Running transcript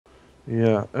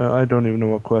Yeah, I don't even know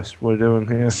what quest we're doing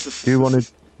here. Do you want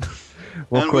to?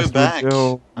 What And we're quest would? back.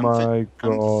 Oh my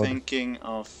I'm god! thinking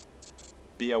of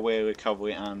Be Aware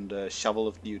Recovery and Shovel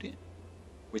of Duty,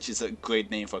 which is a great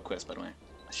name for a quest, by the way. A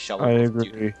I Shovel of Duty.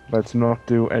 agree. Let's not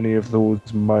do any of those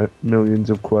millions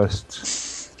of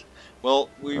quests. Well,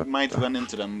 we Uh, might run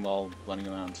into them while running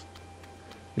around.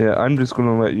 yeah, I'm just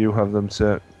gonna let you have them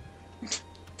set.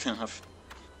 Fair enough.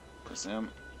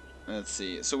 Let's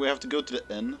see. So we have to go to the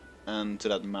inn and to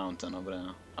that mountain over there,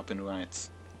 up in the right.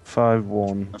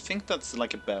 5-1. I think that's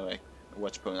like a barrack, a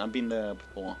watch point. I've been there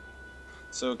before.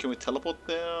 So can we teleport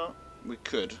there? We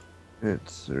could.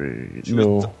 It's 3. Should we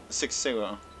No.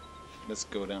 6-0? Let's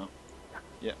go there.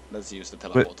 Yeah, let's use the Wait,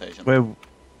 teleportation. wait,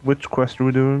 which quest are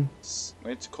we doing?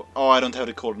 Wait, oh, I don't have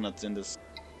the coordinates in this.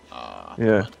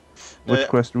 Yeah. Which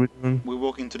quest are we doing? We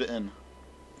walk into the inn.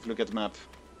 If you look at the map.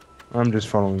 I'm just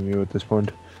following you at this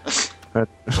point.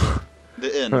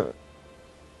 The inn.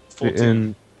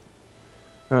 14.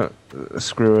 The inn.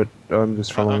 Screw it. I'm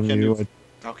just following you.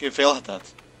 How can you fail at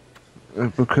that?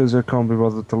 Because I can't be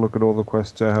bothered to look at all the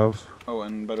quests I have. Oh,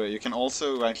 and by the way, you can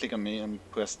also right click on me and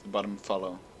press the button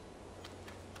follow.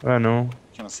 I know.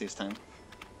 Can I see his time?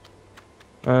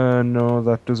 No,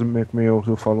 that doesn't make me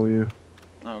auto follow you.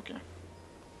 Oh, okay.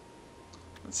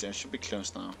 Let's see, I should be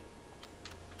close now.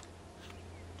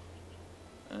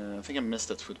 I think I missed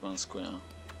that with one square.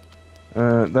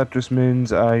 That just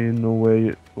means I know where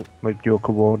you, like your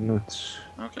coordinates.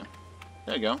 Okay.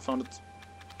 There you go, found it.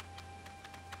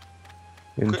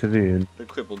 Into the inn. The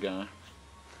cripple guy.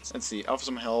 Let's see, offer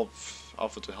some help,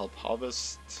 offer to help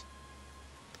harvest.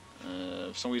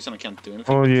 For some reason I can't do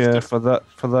anything. Oh yeah, for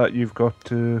that you've got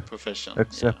to Profession.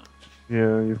 accept.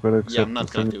 Yeah, you've got to accept. Yeah, I'm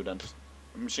not gonna do that.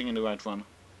 I'm checking the right one.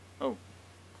 Oh,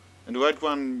 and the right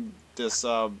one, there's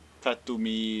Fatu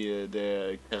Me,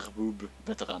 the Kerboob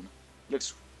veteran.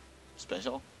 Looks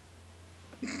special.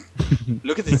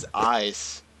 Look at his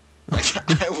eyes.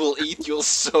 Like, I will eat your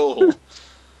soul.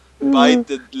 Bite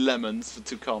the lemons for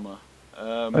 2 comma.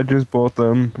 I just bought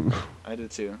them. I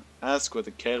did too. Ask where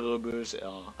the Kerubus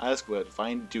are. Ask where to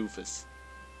find Dofus.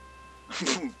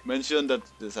 Mention that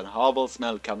there's a horrible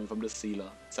smell coming from the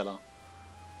cellar.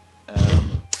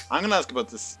 I'm gonna ask about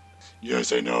this.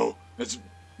 Yes, I know. It's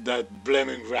that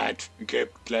blaming rat you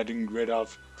kept getting rid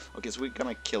of. Okay, so we're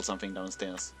gonna kill something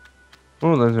downstairs.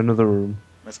 Oh, there's another room.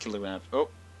 Let's kill the rat. Oh,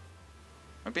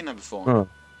 I've been there before. Oh,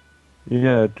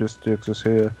 yeah, it just takes us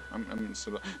here.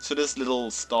 So this little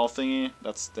star thingy,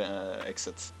 that's the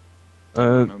exit.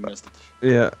 I missed it.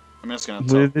 Yeah. I'm just gonna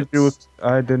Where talk did you?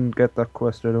 I didn't get that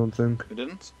quest. I don't think. You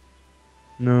didn't?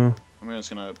 No. I'm just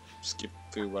gonna skip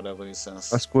through whatever he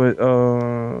says. I squid.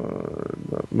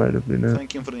 That might have been it.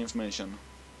 Thank you for the information.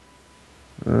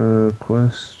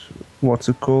 Quest. What's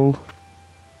it called?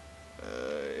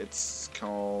 It's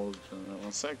called.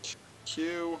 One sec.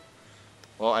 Q.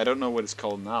 Well, I don't know what it's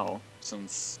called now,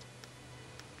 since.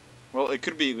 Well, it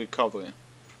could be recovery.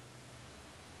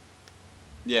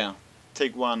 Yeah.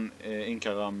 Take 1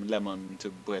 Incarnam lemon to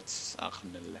Brett's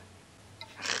Arnel.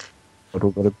 I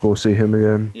don't gotta go see him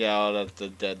again. Yeah, that's the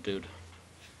dead dude.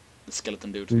 The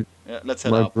skeleton dude. Yeah, let's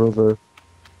head My up. brother.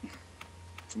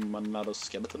 From another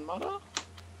skeleton mother?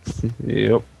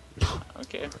 Yep.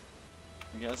 Okay.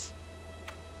 I guess.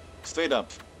 Straight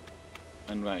up.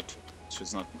 And right. So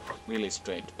it's not really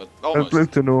straight, but almost. I'd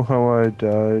like to know how I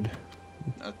died.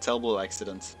 A terrible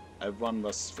accident. Everyone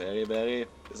was very, very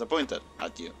disappointed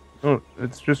at you Oh,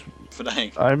 it's just for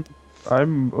dying.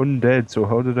 I'm undead, so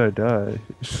how did I die?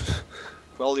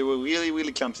 Well, you were really,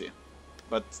 really clumsy.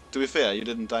 But to be fair, you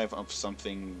didn't die of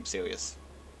something serious.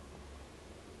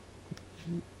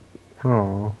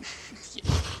 Oh.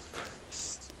 Yeah.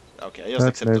 Okay, I just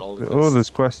accepted all the quests. Oh, there's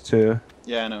quests here.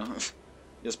 Yeah, I know.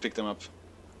 Just pick them up.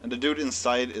 And the dude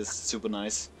inside is super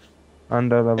nice.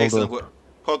 And I leveled Excellent up.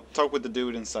 work. Talk with the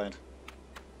dude inside.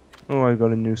 Oh, I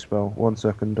got a new spell. 1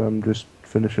 second, I'm just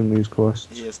finishing these quests.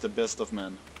 He is the best of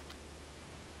men.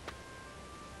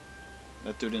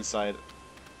 That dude inside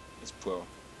is pro.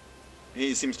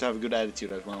 He seems to have a good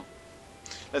attitude as well.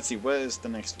 Let's see, where is the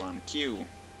next one? Q.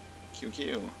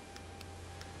 Q.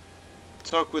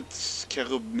 Talk with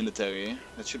Kerub military.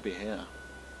 That should be here.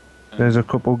 There's a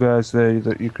couple guys there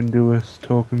that you can do with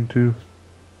talking to.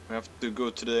 We have to go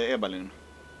to the air balloon.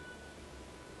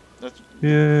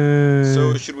 Yeah.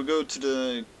 So should we go to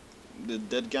the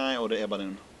dead guy or the air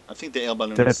balloon? I think the air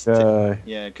balloon Dead is... guy.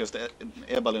 Yeah, because the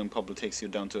air balloon probably takes you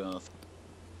down to Earth.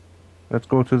 Let's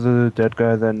go to the dead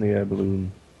guy, then the air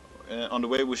balloon. On the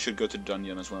way we should go to the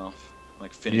dungeon as well.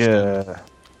 Like finish Yeah. them.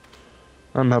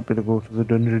 I'm happy to go to the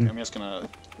dungeon. I'm just gonna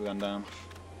run down.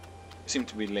 You seem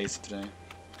to be lazy today.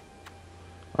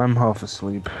 I'm half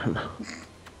asleep.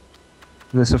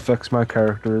 This affects my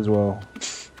character as well.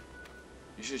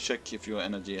 You should check if your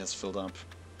energy has filled up.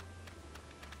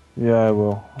 Yeah, I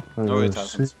will. No, it See.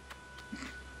 hasn't.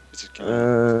 Is it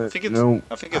I think it's. No.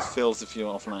 I think it fills if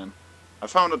you're offline. I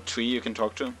found a tree you can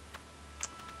talk to.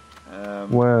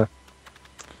 Where?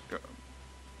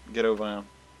 Get over here.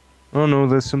 Oh no,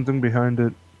 there's something behind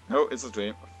it. Oh, it's a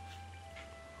tree.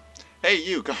 Hey,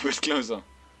 you, come a bit closer.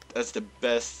 That's the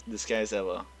best disguise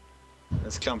ever.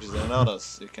 There's clumpies and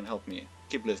others. You can help me.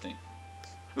 Keep listening.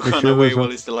 Run away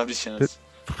while you still have the chance.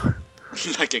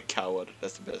 Like a coward.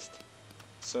 That's the best.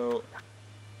 So,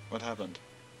 what happened?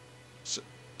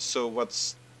 So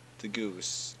what's the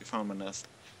goose? You found my nest.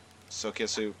 So okay,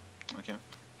 okay.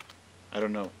 I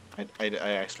don't know. I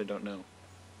actually don't know.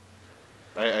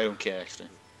 I don't care actually.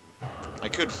 I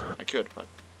could, but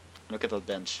look at that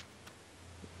bench.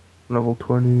 Level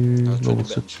 20, level bench.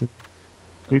 16.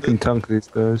 You can tank these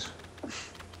guys.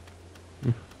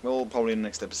 Well, probably in the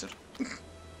next episode.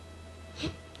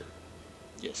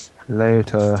 Yes.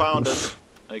 Later. Found it.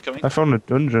 Are you coming? I found a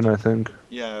dungeon, I think.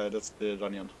 Yeah, that's the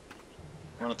dungeon.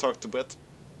 Wanna talk to Brett?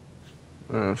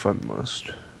 If I must.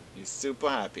 He's super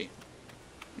happy.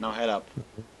 Now head up.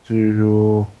 As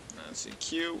usual. Let's see,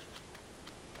 Q.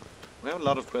 We have a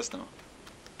lot of quests now.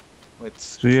 Wait.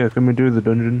 So yeah, can we do the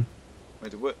dungeon?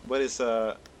 Wait, what is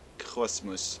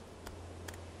Cosmos?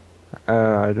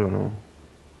 I don't know.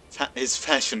 His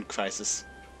fashion crisis.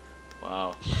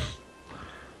 Wow.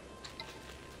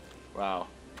 Wow.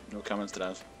 No comments to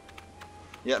that.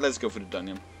 Yeah, let's go for the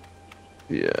dungeon.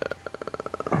 Yeah.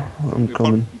 I'm We're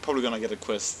coming. probably gonna get a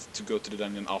quest to go to the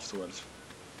dungeon afterwards.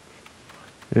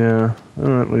 Yeah.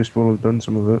 At least we'll have done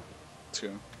some of it.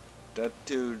 True. That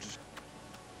dude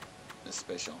is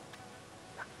special.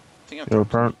 I think I've Yeah,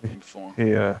 talked to apparently. him before.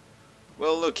 Yeah.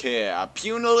 Well, look here,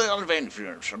 puny little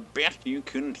adventurers. I bet you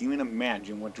couldn't even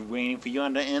imagine what's waiting for you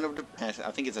on the end of the passage.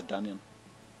 I think it's a dungeon.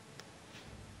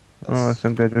 Oh, I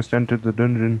think I just entered the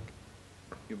dungeon.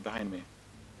 You're behind me.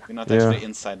 You're not Yeah. actually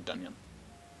inside the dungeon.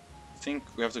 I think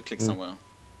we have to click somewhere.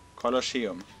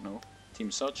 Colosseum, no. Team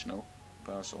search, no.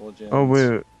 Pass audience. Oh,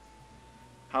 wait.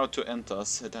 How to enter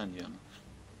a dungeon.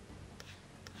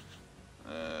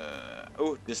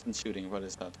 Oh, distance shooting, what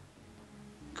is that?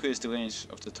 Increase the range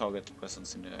of the target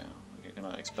presence in the area. Okay, can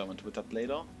I experiment with that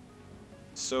later?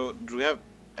 So, do we have...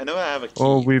 I know I have a key.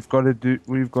 Oh, we've got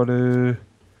to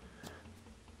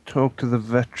talk to the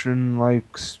veteran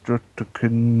like Strutter.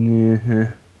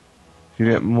 You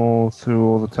get more through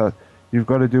all the tasks. You've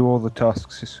got to do all the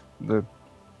tasks.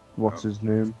 What's his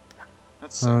name?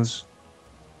 That sucks.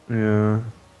 Yeah.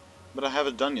 But I have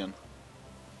a dungeon.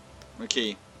 A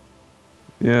key.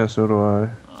 Yeah, so do I.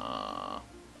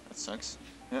 That sucks.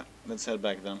 Yeah, let's head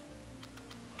back then.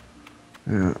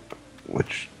 Yeah.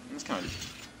 Which? It's kind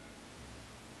of...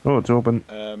 Oh, it's open.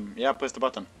 Yeah, press the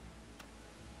button.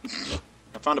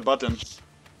 I found a button.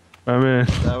 I'm in.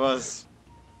 That was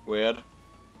weird.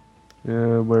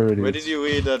 Yeah, where it is. Where did you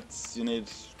read that you need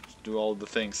to do all the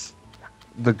things?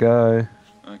 The guy.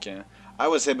 Okay. I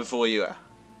was here before you.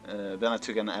 Then I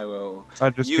took an arrow. I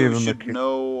just gave You him the should key.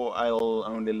 know I'll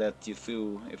only let you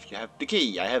through if you have the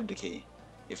key. I have the key.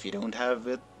 If you don't have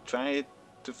it, try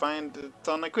to find it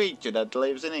on a creature that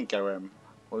lives in Incarnam.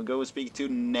 Or go speak to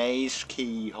Nash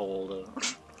Keyholder.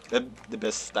 the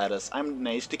best status. I'm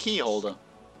Nash the Keyholder.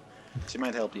 She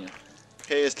might help you.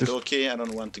 Here's the door key. I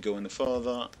don't want to go any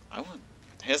further.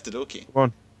 Here's the door key. Come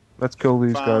on. Let's kill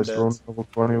these Found guys. it. We're on level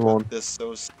 21. This is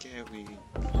so scary.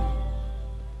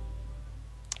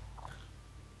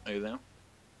 Are you there?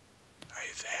 Are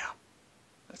you there?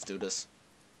 Let's do this.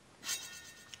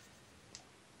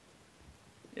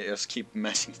 Yeah, just keep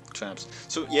mashing traps.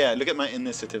 So yeah, look at my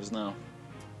initiatives now.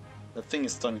 That thing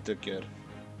is starting to look good.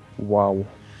 Wow.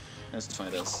 Let's try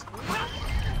this.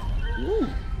 Ooh,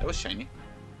 that was shiny.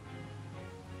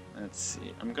 Let's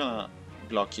see. I'm gonna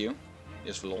block you.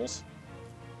 Just for lols.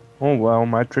 Oh wow,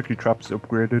 my tricky trap's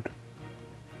upgraded.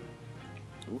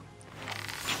 Ooh.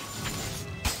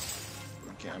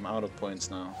 Okay, I'm out of points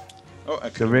now. Oh, I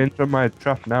The could. range of my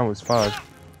trap now is 5.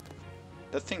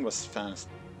 That thing was fast.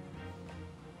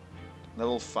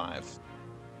 Level 5.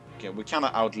 Okay, we kinda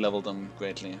out-leveled them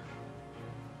greatly.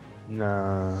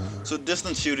 Nah. So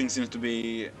distance shooting seems to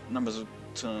be numbers of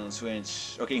turns,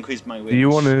 range. Okay, increase my range. Do you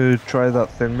want to try that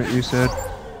thing that you said?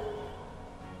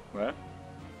 Where?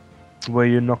 Where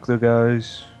you knock the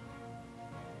guys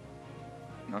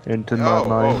into that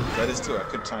mine? Oh, that is true. I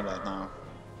could try that now.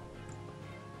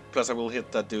 Plus, I will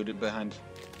hit that dude behind.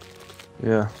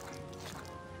 Yeah.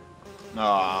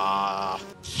 Ah.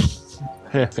 I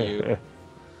hit you.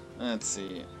 Let's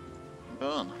see.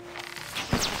 Burn.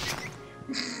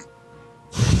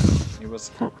 He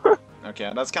was...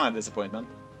 Okay, that's kind of disappointment.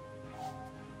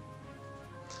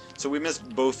 So we missed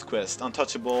both quests,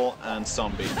 Untouchable and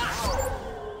Zombie.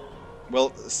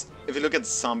 Well, if you look at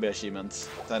Zombie achievements,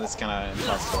 that is kind of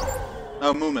impossible.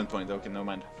 No, Movement Point, okay, no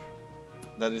mind.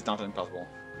 That is not impossible.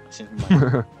 I changed my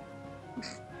mind.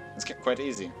 It's quite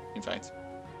easy, in fact.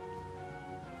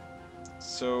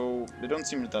 So, they don't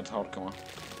seem that hardcore.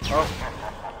 Oh!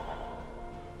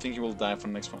 I think you will die for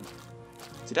the next one.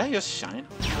 Did I just shine?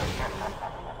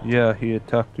 Yeah, he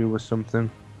attacked you with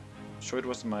something. Sure it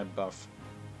wasn't my buff.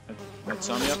 Not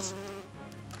some yet?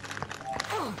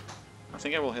 I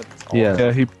think I will hit all Yeah,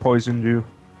 yeah, he poisoned you.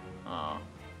 Ah.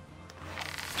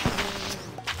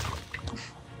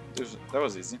 That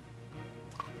was easy.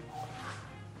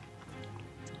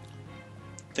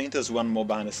 I think there's one more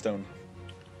behind the stone.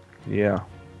 Yeah.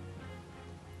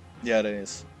 Yeah, there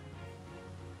is.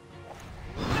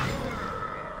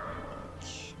 I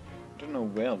don't know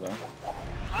where though.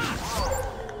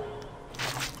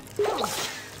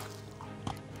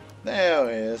 There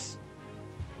he is.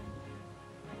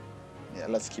 Yeah,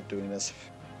 let's keep doing this.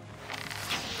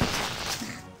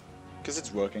 Because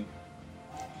it's working.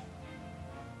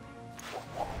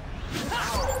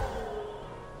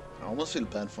 I almost feel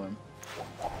bad for him.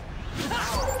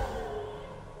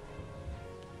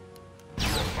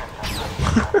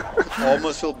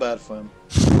 Almost feel bad for him.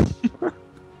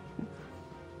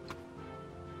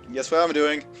 Guess what I'm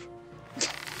doing?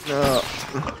 Oh,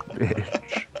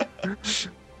 bitch.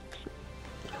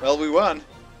 Well, we won.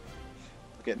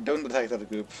 Okay, don't attack that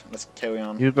group. Let's carry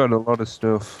on. You got a lot of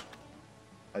stuff.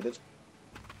 I did.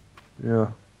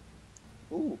 Yeah.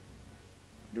 Ooh.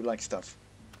 You like stuff.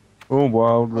 Oh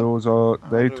wow, those are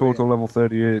they do total we- level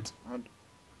 38.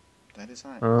 That is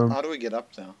high. Um, How do we get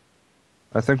up there?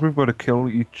 I think we've got to kill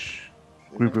each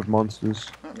group of monsters.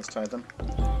 Oh, let's try it then.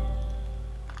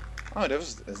 Oh, that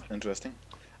was interesting.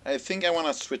 I think I want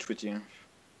to switch with you.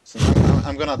 So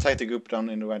I'm gonna attack the group down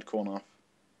in the right corner.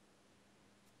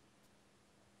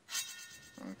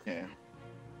 Okay.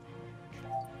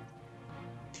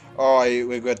 Oh, I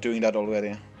regret doing that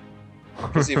already.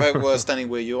 Because if I was standing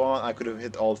where you are, I could have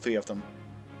hit all three of them.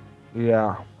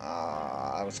 Yeah.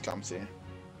 Ah, I was clumsy.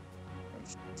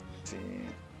 Let's see.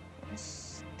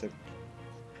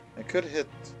 I could hit...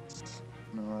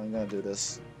 No, I'm gonna do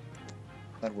this.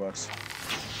 That works.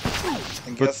 I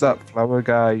But guess that flower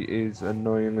guy is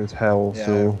annoying as hell, Yeah.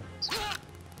 so...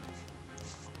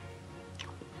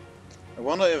 I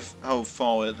wonder if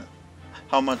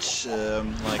how much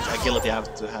like agility I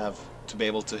have to be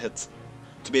able to hit,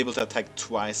 to be able to attack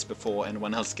twice before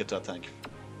anyone else get to attack.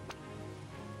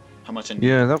 How much I need.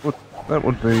 Yeah, that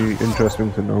would be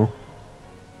interesting to know.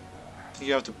 I think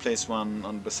you have to place one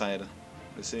on beside.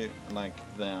 You see, like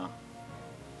there.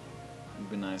 Would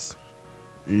be nice.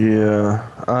 Yeah,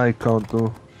 I can't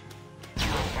do.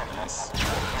 Nice.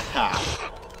 Ha.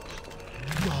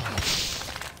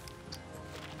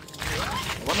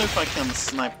 I wonder if I can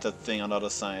snipe that thing on the other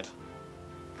side.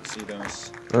 See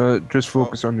those? Just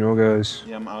focus on your guys.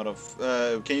 Yeah, I'm out of.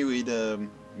 Can you read the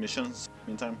missions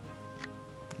meantime?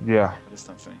 Yeah. This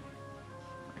time thing.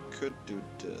 I could do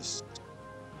this.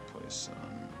 Poison.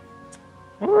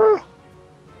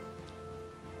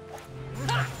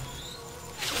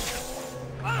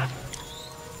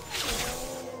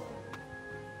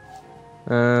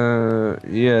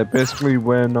 Yeah, basically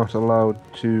we're not allowed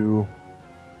to...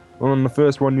 Well, on the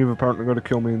first one you've apparently got to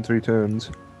kill me in 3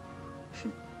 turns.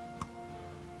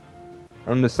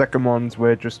 On the second ones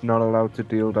we're just not allowed to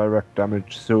deal direct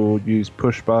damage, so use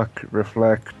pushback,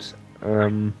 reflect,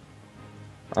 and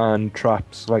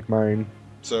traps like mine.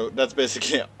 So that's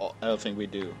basically everything we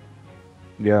do.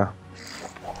 Yeah.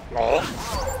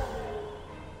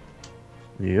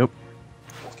 Yep.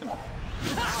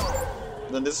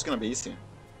 Then this is gonna be easy.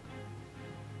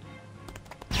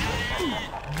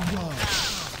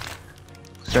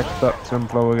 Except that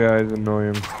sunflower guy is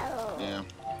annoying. Yeah.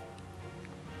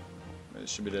 It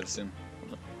should be dead soon.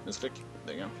 Misclick.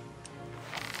 There you go.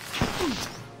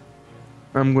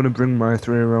 I'm gonna bring my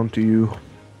 3 around to you.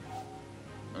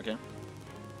 Okay.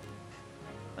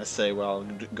 I say while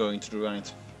going to the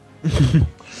right.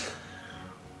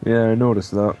 Yeah, I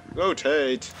noticed that.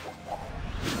 Rotate!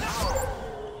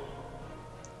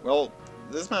 Well,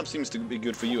 this map seems to be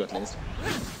good for you at least.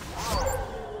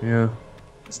 Yeah.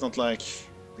 It's not like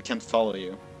we can't follow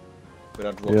you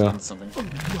without walking Yeah. into something.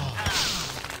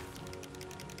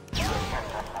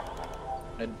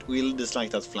 I really dislike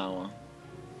that flower.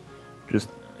 Just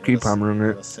keep hammering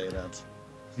it. Let's say that.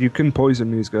 You can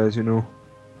poison these guys, you know.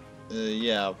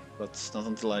 Yeah, but not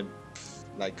until I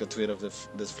like got rid of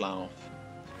this flower.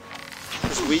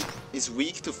 It's He's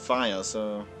weak to fire,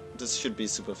 so this should be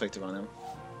super effective on him.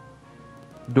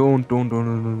 Don't,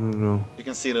 no. You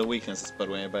can see the weaknesses, by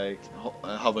the way, by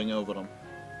hovering over them.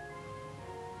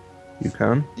 You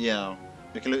can? Yeah.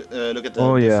 You can look at the...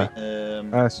 Oh, yeah.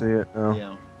 I I see it now.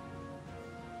 Yeah.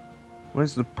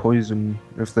 Where's the poison,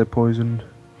 if they're poisoned?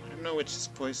 I don't know which is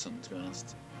poison, to be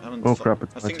honest. I haven't Oh crap,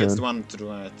 it's I my think it's turn. the one to the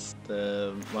right.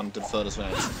 The one to the furthest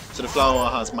right. So the flower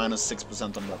has minus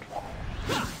 6% on that.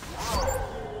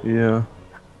 Yeah.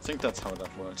 I think that's how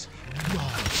that works.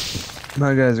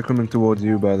 My guys are coming towards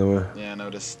you, by the way. Yeah, I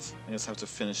noticed. I just have to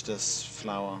finish this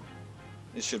flower.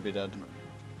 It should be dead.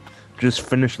 Just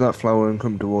finish that flower and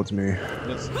come towards me.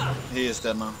 He is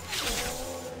dead now.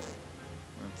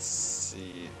 Let's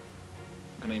see.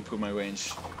 I'm gonna improve my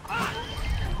range.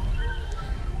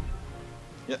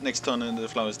 Yeah, next turn and the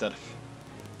flower is dead.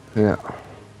 Yeah.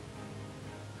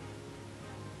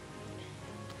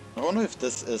 I wonder if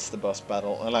this is the boss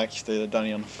battle. I like the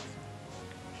dungeon.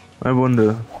 I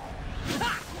wonder.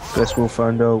 Guess we'll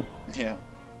find out. Yeah.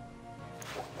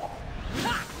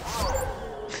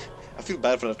 I feel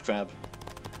bad for that crab.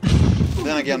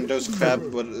 Then again, those crab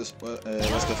was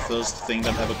the first thing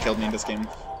that ever killed me in this game.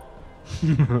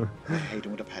 I hate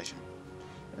them with a passion.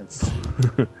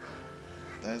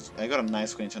 I got a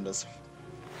nice range on this.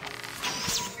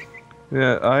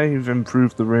 Yeah, I've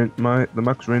improved the range. The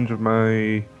max range of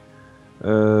my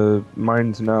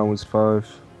mines now is 5.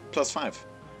 +5.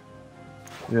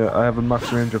 Yeah, I have a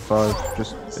max range of 5,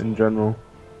 just in general,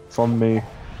 from me.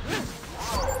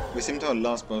 We seem to have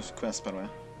lost both quests, by the way.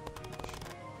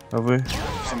 Have we?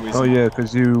 For some reason. Oh yeah,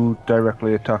 because you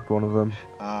directly attacked one of them.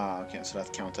 Ah, okay, so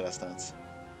that counted as that.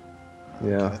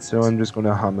 Yeah, Okay, so I'm just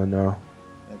gonna hammer now.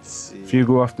 Let's see. If you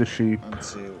go after sheep. 1,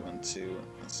 2.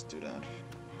 Let's do that.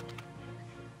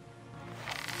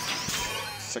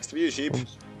 Sucks to be you, sheep.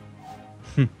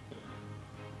 I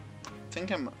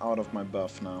think I'm out of my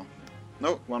buff now.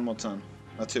 No, one more turn.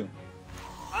 2.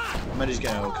 Magic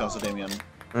guy will cast a Damien.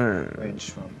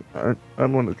 Range 1. I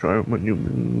want to try when you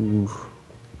move.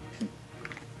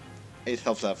 8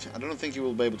 health left. I don't think you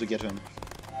will be able to get him.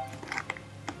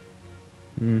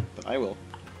 But I will.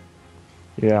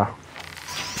 Yeah.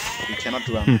 You cannot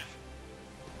run.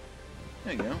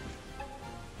 There you go.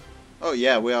 Oh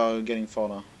yeah, we are getting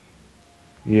farther.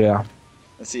 Yeah.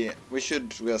 Let's see, we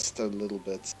should rest a little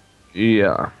bit.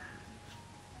 Yeah.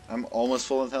 I'm almost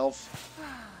full of health.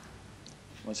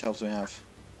 How much health do we have?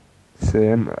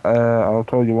 Same. I'll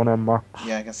tell you when I'm max.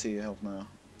 Yeah, I can see your health now.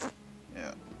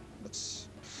 Yeah, let's...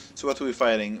 So what are we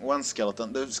fighting? One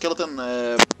skeleton. The skeleton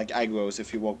like aggroes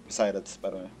if you walk beside it, by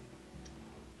the way.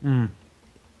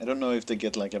 I don't know if they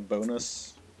get like a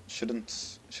bonus.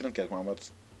 Shouldn't get one, but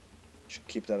should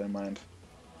keep that in mind.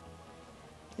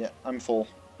 Yeah, I'm full.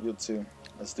 You too.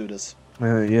 Let's do this.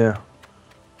 Yeah.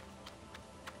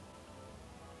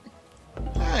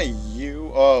 Hi,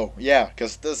 you. Oh, yeah,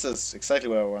 because this is exactly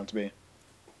where I want to be.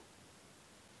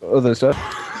 Other stuff.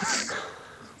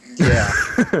 Yeah.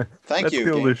 Thank Let's you.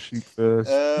 kill King. this sheep first.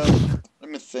 Let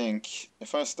me think.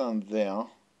 If I stand there,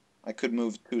 I could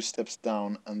move 2 steps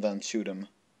down and then shoot him.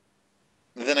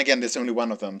 And then again, there's only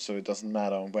one of them, so it doesn't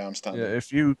matter where I'm standing. Yeah,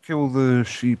 if you kill the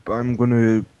sheep, I'm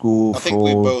gonna go for. I think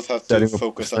we both have to setting up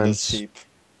focus on this defense. sheep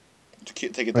to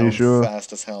take it Are you down sure?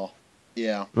 fast as hell.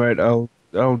 Yeah. Right, I'll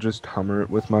just hammer it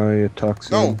with my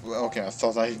attacks. No. Okay, I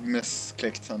thought I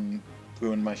misclicked and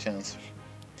ruined my chance.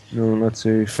 No, let's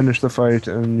see. Finish the fight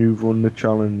and you've won the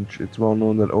challenge. It's well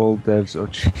known that all devs are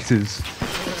cheaters.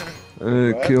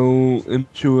 Kill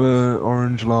immature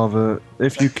orange lava.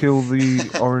 If you kill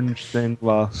the orange thing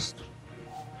last.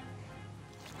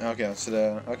 Okay,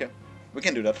 so okay, we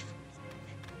can do that.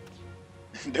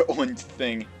 The orange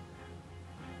thing.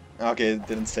 Okay, it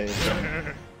didn't say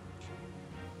it.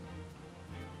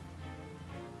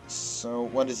 So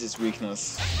what is his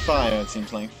weakness? Fire, it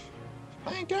seems like.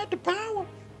 I got the power.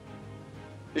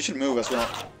 You should move as well.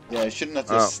 Yeah, you shouldn't have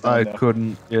just stand I there.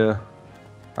 couldn't, yeah.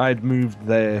 I'd moved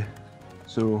there,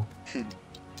 so...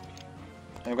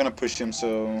 I'm gonna push him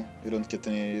so you don't get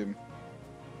any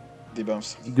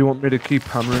debuffs. Do you want me to keep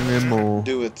hammering him, or...?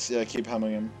 Do it, yeah, keep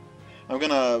hammering him. I'm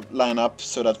gonna line up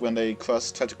so that when they try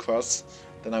to cross,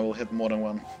 then I will hit more than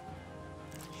one.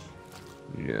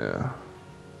 Yeah.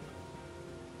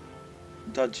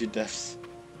 Dodgy deaths.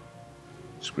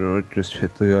 Screw it, just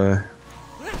hit the guy.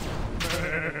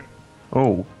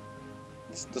 Oh.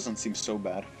 This doesn't seem so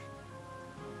bad.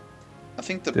 I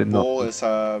think the Did ball not. is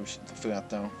a threat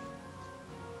though.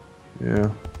 Yeah.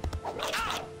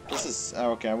 This is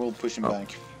okay. I will push him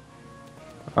back.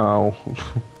 Ow.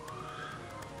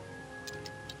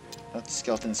 That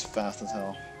skeleton is fast as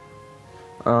hell.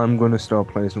 I'm gonna start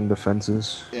placing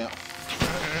defenses. Yeah.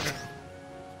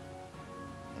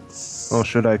 Or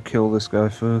should I kill this guy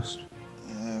first?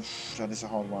 That is a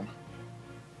hard one.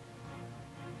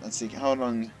 Let's see, how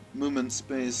long movement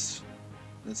space.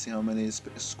 Let's see how many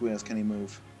squares can he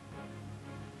move.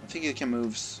 I think he can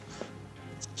move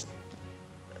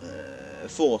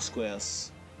 4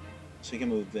 squares. So he can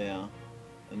move there,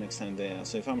 the next time there.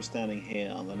 So if I'm standing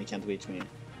here, then he can't reach me.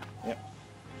 Yep.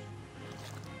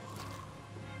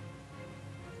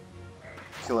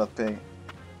 Kill that pig.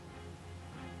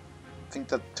 I think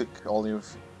that took all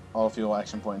of your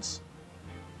action points.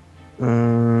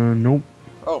 Nope.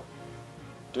 Oh.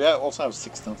 Do I also have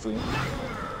 16 free?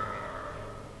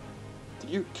 Did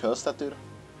you curse that dude?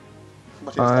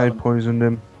 I poisoned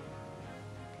him.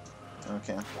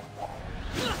 Okay.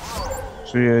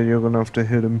 So yeah, you're gonna have to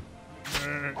hit him.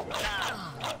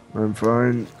 I'm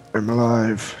fine. I'm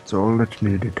alive. It's all that's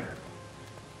needed.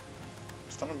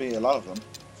 It's gonna be a lot of them.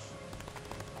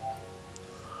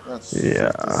 Let's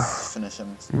finish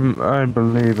him. I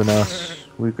believe in us.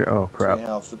 We get. Oh crap. 3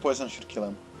 health. The poison should kill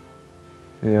him.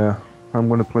 Yeah, I'm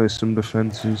gonna place some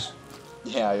defenses.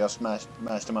 Yeah, I just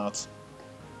smashed him out.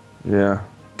 Yeah.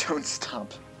 Don't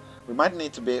stop. We might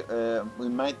need to be. We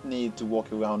might need to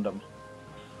walk around them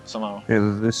somehow.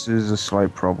 Yeah, this is a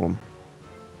slight problem.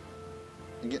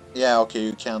 Yeah. Okay,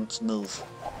 you can't move.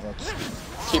 But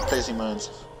keep placing mines.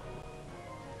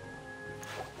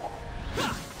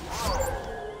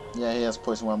 Yeah, he has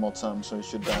poison one more time, so he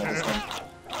should die this time.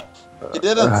 He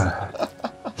did it!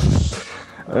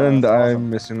 And I'm awesome.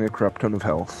 missing a crap ton of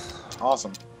health.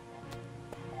 Awesome.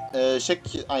 Check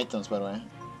items, by the way.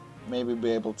 Maybe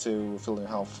be able to fill your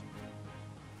health.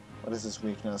 What is his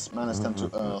weakness? -10 to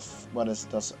earth. What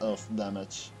does earth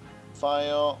damage?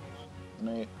 Fire.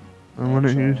 I want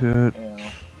to use it.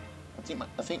 Yeah.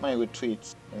 I think my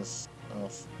retreat is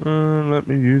earth. Let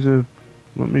me use it.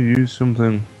 Let me use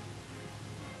something.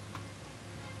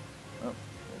 Oh,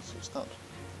 let's use that.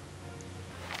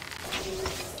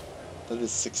 That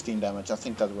is 16 damage. I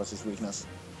think that was his weakness.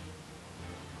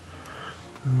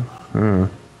 Wonder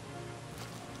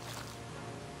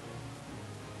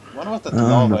what that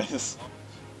lava is.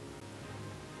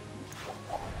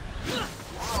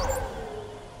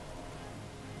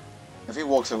 If he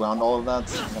walks around all of that,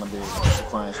 I'm gonna be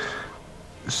surprised.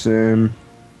 Same.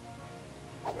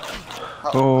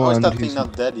 How is that thing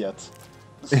not dead yet?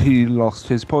 He lost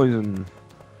his poison.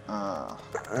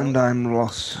 And I'm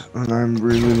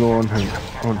really low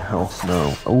on health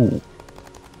now. Oh.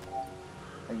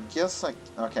 I guess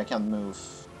okay, I can't move.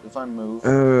 If I move...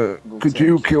 could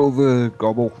you kill the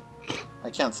gobble? I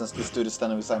can't since this dude is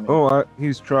standing beside me. Oh,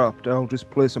 he's trapped. I'll just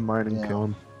place a mine and kill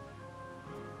him.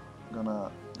 I'm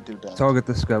gonna do that. Target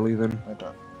the skelly then. Wait,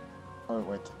 oh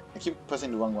wait. I keep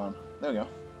pressing the wrong one. There we go.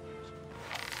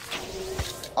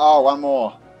 Oh, one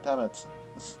more. Damn it.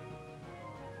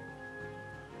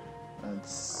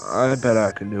 I bet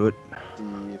I can do it.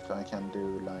 See if I can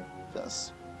do like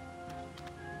this.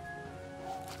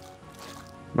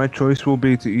 My choice will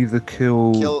be to either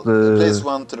kill the... Place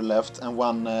one to the left and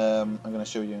one, I'm gonna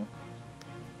show you.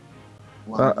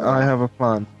 I have a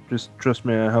plan. Just trust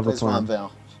me, I have a plan. Place one there.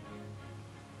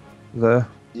 There?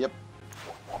 Yep.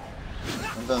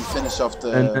 And then finish off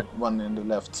the one in the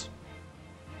left.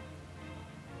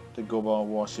 The Goba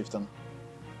War Chieftain.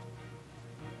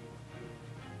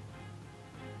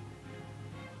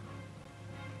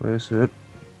 Place it.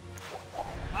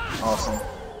 Awesome.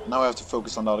 Now I have to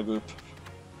focus on the other group.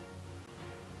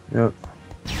 Yep.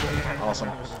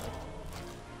 Awesome.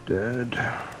 Dead.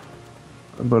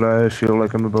 But I feel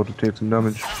like I'm about to take some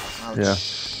damage. Ouch. Yeah.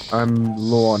 I'm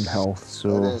low on health,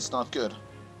 so... That is not good.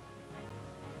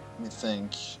 Let me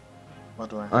think. What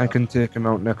do I have? I can take him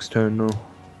out next turn, though.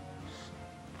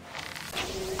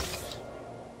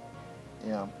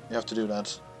 Yeah, you have to do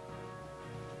that.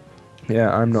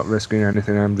 Yeah, I'm not risking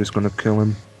anything, I'm just gonna kill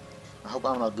him. I hope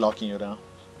I'm not blocking you there.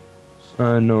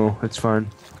 No, it's fine.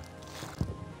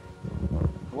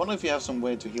 I wonder if you have some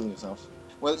way to heal yourself.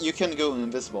 Well, you can go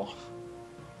invisible.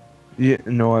 Yeah,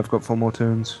 no, I've got 4 more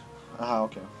turns. Aha,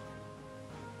 okay.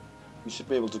 You should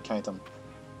be able to kite him.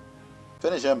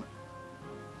 Finish him!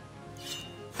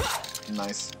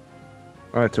 Nice.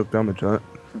 I took damage, that.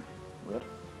 Good.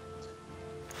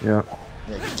 Yeah.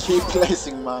 Yeah, keep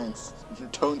placing mines.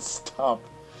 Don't stop.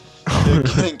 You're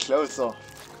getting closer.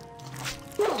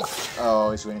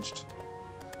 Oh, he's ranged.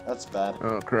 That's bad.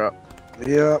 Oh, crap.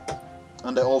 Yep.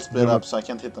 And they all split up, so I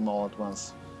can't hit them all at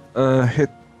once.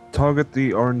 Target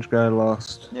the orange guy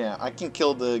last. Yeah, I can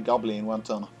kill the goblin in 1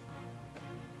 turn.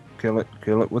 Kill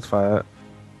it with fire.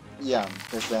 Yeah,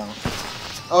 it's down.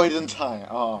 Oh, he didn't die.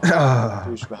 Oh,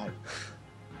 douchebag.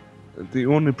 The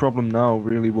only problem now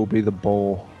really will be the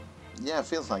ball. Yeah, it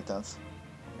feels like that.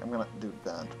 I'm gonna do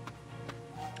that.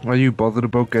 Are you bothered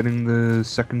about getting the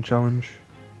second challenge?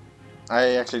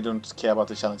 I actually don't care about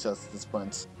the challenges at this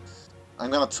point.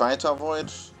 I'm gonna try to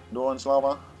avoid the orange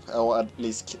lava, or at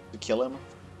least to kill him.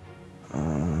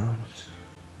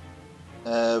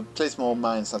 Place more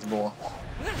mines at the ball.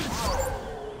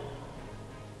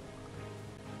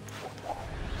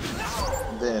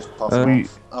 There's possible.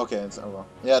 Okay, it's over.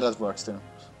 Yeah, that works too.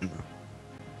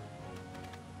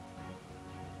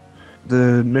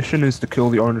 The mission is to kill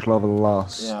the orange lava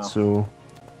last, Yeah. so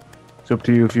it's up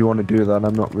to you if you want to do that.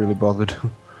 I'm not really bothered.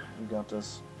 We got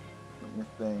this. Let me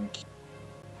think.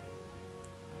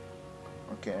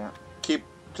 Okay, keep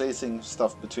placing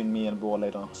stuff between me and Boar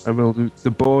later. I will do.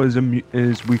 The ball is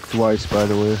weak to ice, by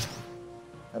the way.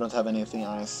 I don't have anything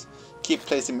ice. Keep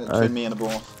placing between me and the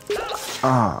Boar.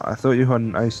 Ah, I thought you had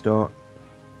an ice dart.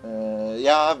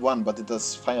 Yeah, I have one, but it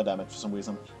does fire damage for some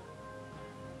reason.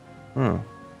 Oh.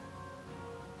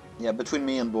 Yeah, between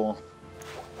me and Boar.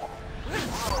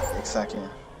 Exactly.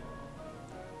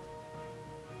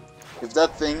 If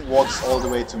that thing walks all the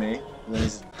way to me, then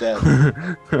he's dead.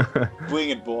 Bring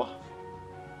it, Boar.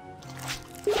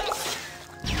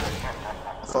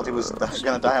 I thought he was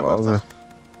gonna die about that.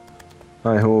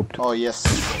 I hoped. Oh, yes.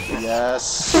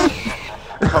 Yes.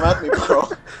 Come at me, bro.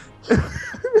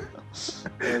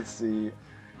 Let's see.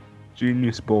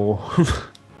 Genius ball.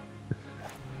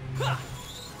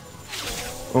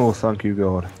 Oh, thank you,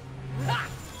 God.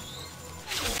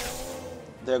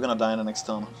 They're gonna die in the next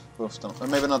turn. Both of them.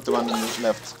 Or maybe not the one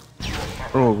left.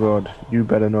 Oh, God. You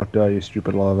better not die, you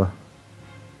stupid lava.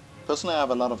 Personally, I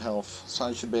have a lot of health, so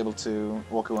I should be able to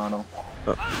walk around them.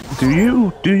 Do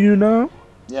you? Do you now?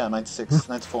 Yeah, 96,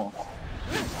 94.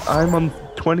 I'm on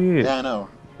 28. Yeah, I know.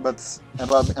 But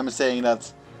I'm saying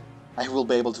that I will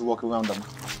be able to walk around them.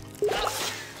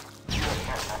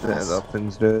 Yeah, that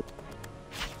thing's dead.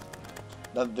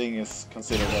 That thing is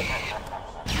considered dead.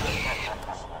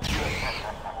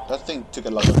 That thing took a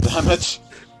lot of damage.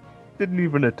 Didn't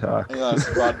even attack. Yes,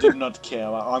 but I did not care.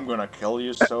 I'm gonna kill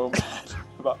you so bad.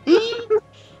 But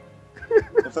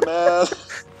it's a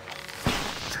mess.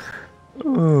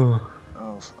 Oh.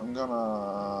 Oh, I'm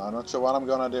not sure what I'm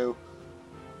gonna do.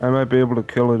 I might be able to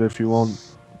kill it if you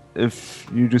want. If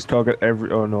you just target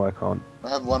every... Oh, no, I can't. I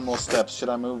have one more step. Should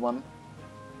I move one?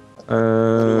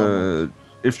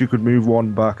 If you could move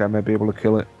one back, I might be able to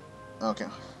kill it. Okay.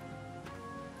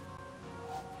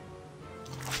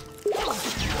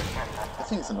 I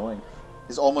think it's annoying.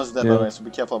 He's almost dead, by the way, so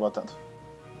be careful about that.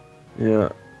 Yeah.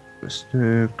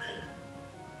 Stick.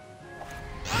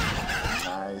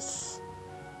 Nice.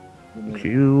 Thank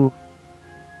you.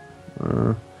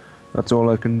 That's all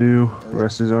I can do. The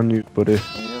rest is on you, buddy.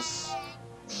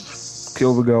 Yes.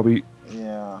 Kill the gobby.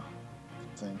 Yeah.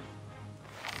 Thing.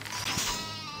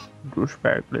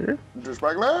 Douchebagler.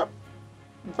 Douchebagler.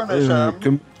 Finish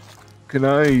him. Can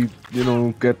I, you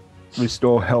know,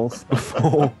 restore health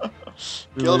before?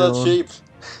 Kill that sheep.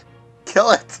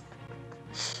 Kill it.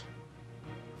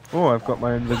 Oh, I've got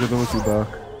my invisibility back.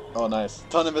 Oh, nice.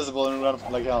 Turn invisible and run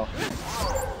like hell.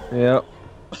 Yeah.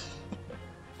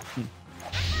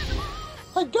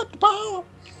 I got the power.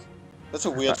 That's a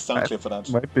weird sound clip for that.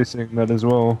 Might be saying that as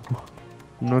well.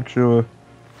 I'm not sure.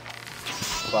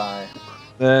 Bye.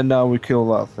 Then now we kill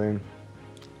that thing.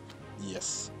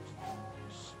 Yes.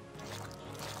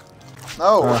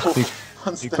 No.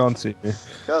 He can't see me.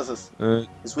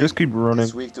 Just keep running.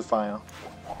 He's weak to fire.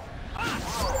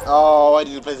 Oh, why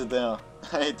did you place it there?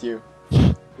 I hate you.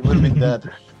 You would have been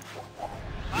dead.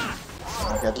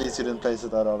 Okay, at least you didn't place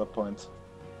it at other point.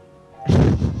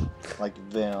 Like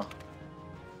there.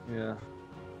 Yeah.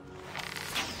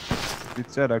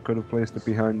 It said I could have placed it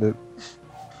behind it.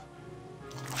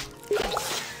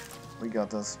 We got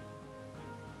this.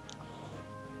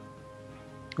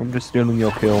 I'm just stealing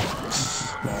your kill.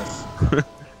 Nice.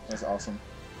 That's awesome.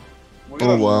 We got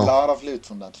a lot of loot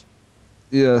from that.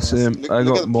 Yeah, same. I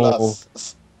got more.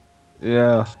 Plus.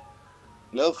 Yeah.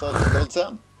 Level 30, level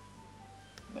 10.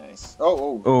 Nice.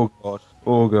 Oh, oh. Oh god.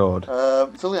 Oh god.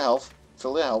 Fill your health.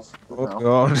 Fill your health. Oh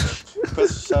god.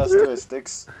 Press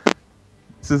characteristics.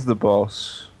 This is the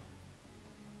boss.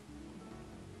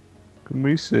 Can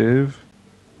we save?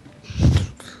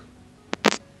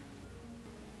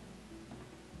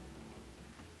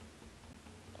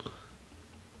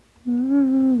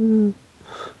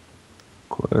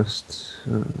 Quest.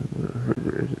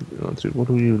 What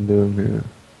are you doing here?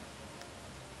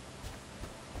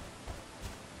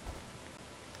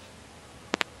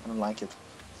 I don't like it.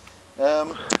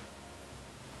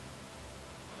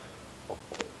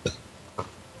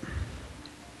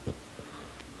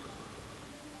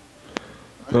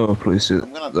 Oh, please do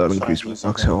I'm gonna that. try Increase and my do max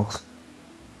something. health.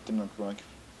 Did not work.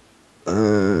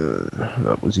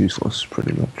 That was useless,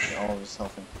 pretty much. They're always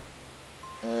helping.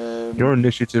 Your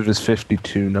initiative is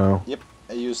 52 now. Yep,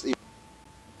 I used.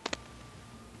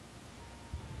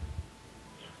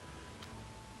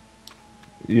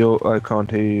 I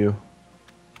can't hear you.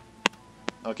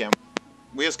 Okay,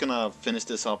 we're just gonna finish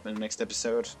this up in the next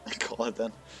episode and call it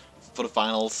then. For the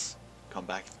finals, come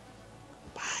back.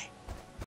 Bye.